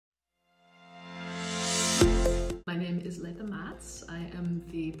Katz. I am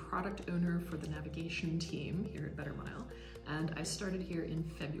the product owner for the navigation team here at Bettermile, and I started here in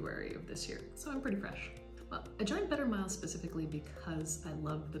February of this year, so I'm pretty fresh. Well, I joined Bettermile specifically because I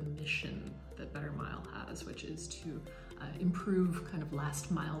love the mission that Bettermile has, which is to improve kind of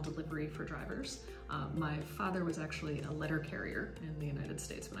last mile delivery for drivers. My father was actually a letter carrier in the United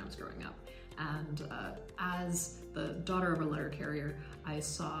States when I was growing up. And as the daughter of a letter carrier, I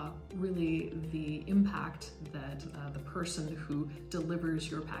saw really the impact that the person who delivers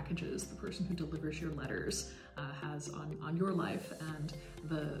your packages, the person who delivers your letters has on your life, and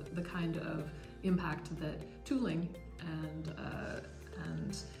the kind of impact that tooling and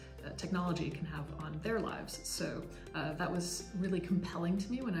technology can have on their lives. So that was really compelling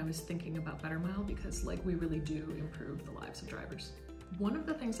to me when I was thinking about Bettermile, because we really do improve the lives of drivers. One of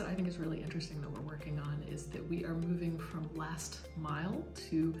the things that I think is really interesting that we're working on is that we are moving from last mile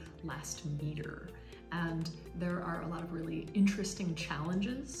to last meter. And there are a lot of really interesting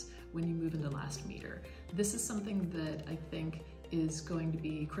challenges when you move into last meter. This is something that I think is going to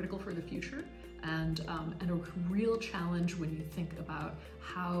be critical for the future, and a real challenge when you think about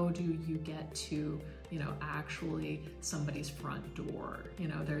how do you get to, actually somebody's front door.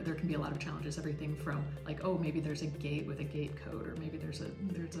 There can be a lot of challenges, everything from oh, maybe there's a gate with a gate code, or maybe there's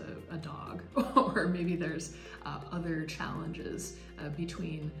a dog, or maybe there's other challenges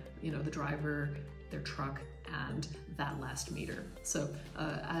between, the driver, their truck, and that last meter. So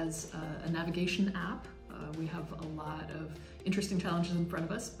as a navigation app, we have a lot of interesting challenges in front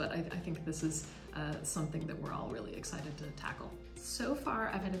of us, but I think this is something that we're all really excited to tackle. So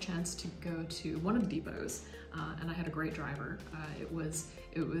far, I've had a chance to go to one of the depots, and I had a great driver. It was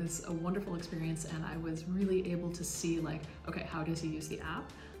a wonderful experience, and I was really able to see okay, how does he use the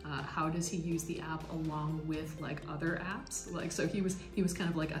app? How does he use the app along with other apps? So he was kind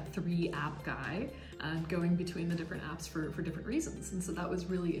of like a 3-app guy, going between the different apps for different reasons. And so that was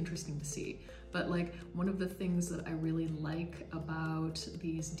really interesting to see. But one of the things that I really like about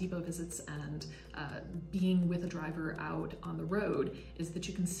these depot visits and being with a driver out on the road is that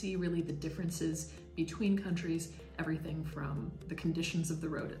you can see really the differences between countries, everything from the conditions of the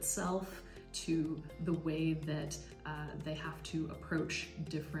road itself to the way that they have to approach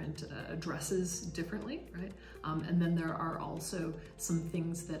different addresses differently, right? And then there are also some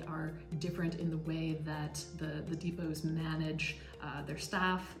things that are different in the way that the depots manage their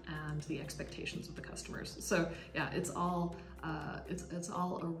staff and the expectations of the customers. So yeah, it's all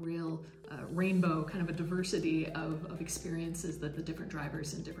a real rainbow, kind of a diversity of experiences that the different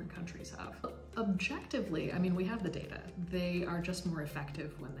drivers in different countries have. Objectively, I mean, we have the data. They are just more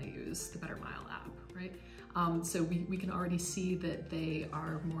effective when they use the Bettermile app, right? So we can already see that they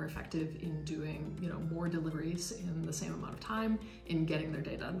are more effective in doing, more deliveries in the same amount of time, in getting their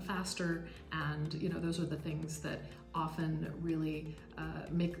data done faster, and those are the things that often really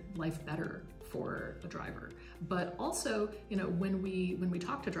make life better for a driver. But also, when we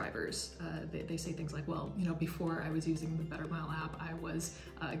talk to drivers, they say things like, well, before I was using the Bettermile app, I was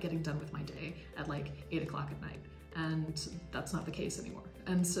getting done with my day at 8 o'clock at night. And that's not the case anymore.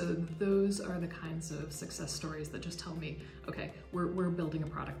 And so those are the kinds of success stories that just tell me, okay, we're building a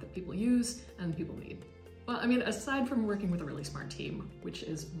product that people use and people need. Well, I mean, aside from working with a really smart team, which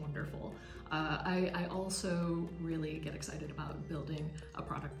is wonderful, I also really get excited about building a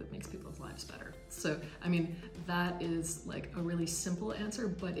product that makes people's lives better. So, I mean, that is a really simple answer,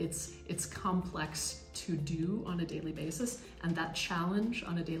 but it's complex to do on a daily basis. And that challenge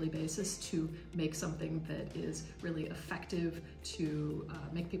on a daily basis to make something that is really effective, to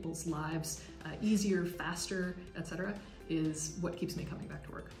make people's lives easier, faster, etc., is what keeps me coming back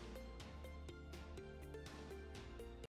to work.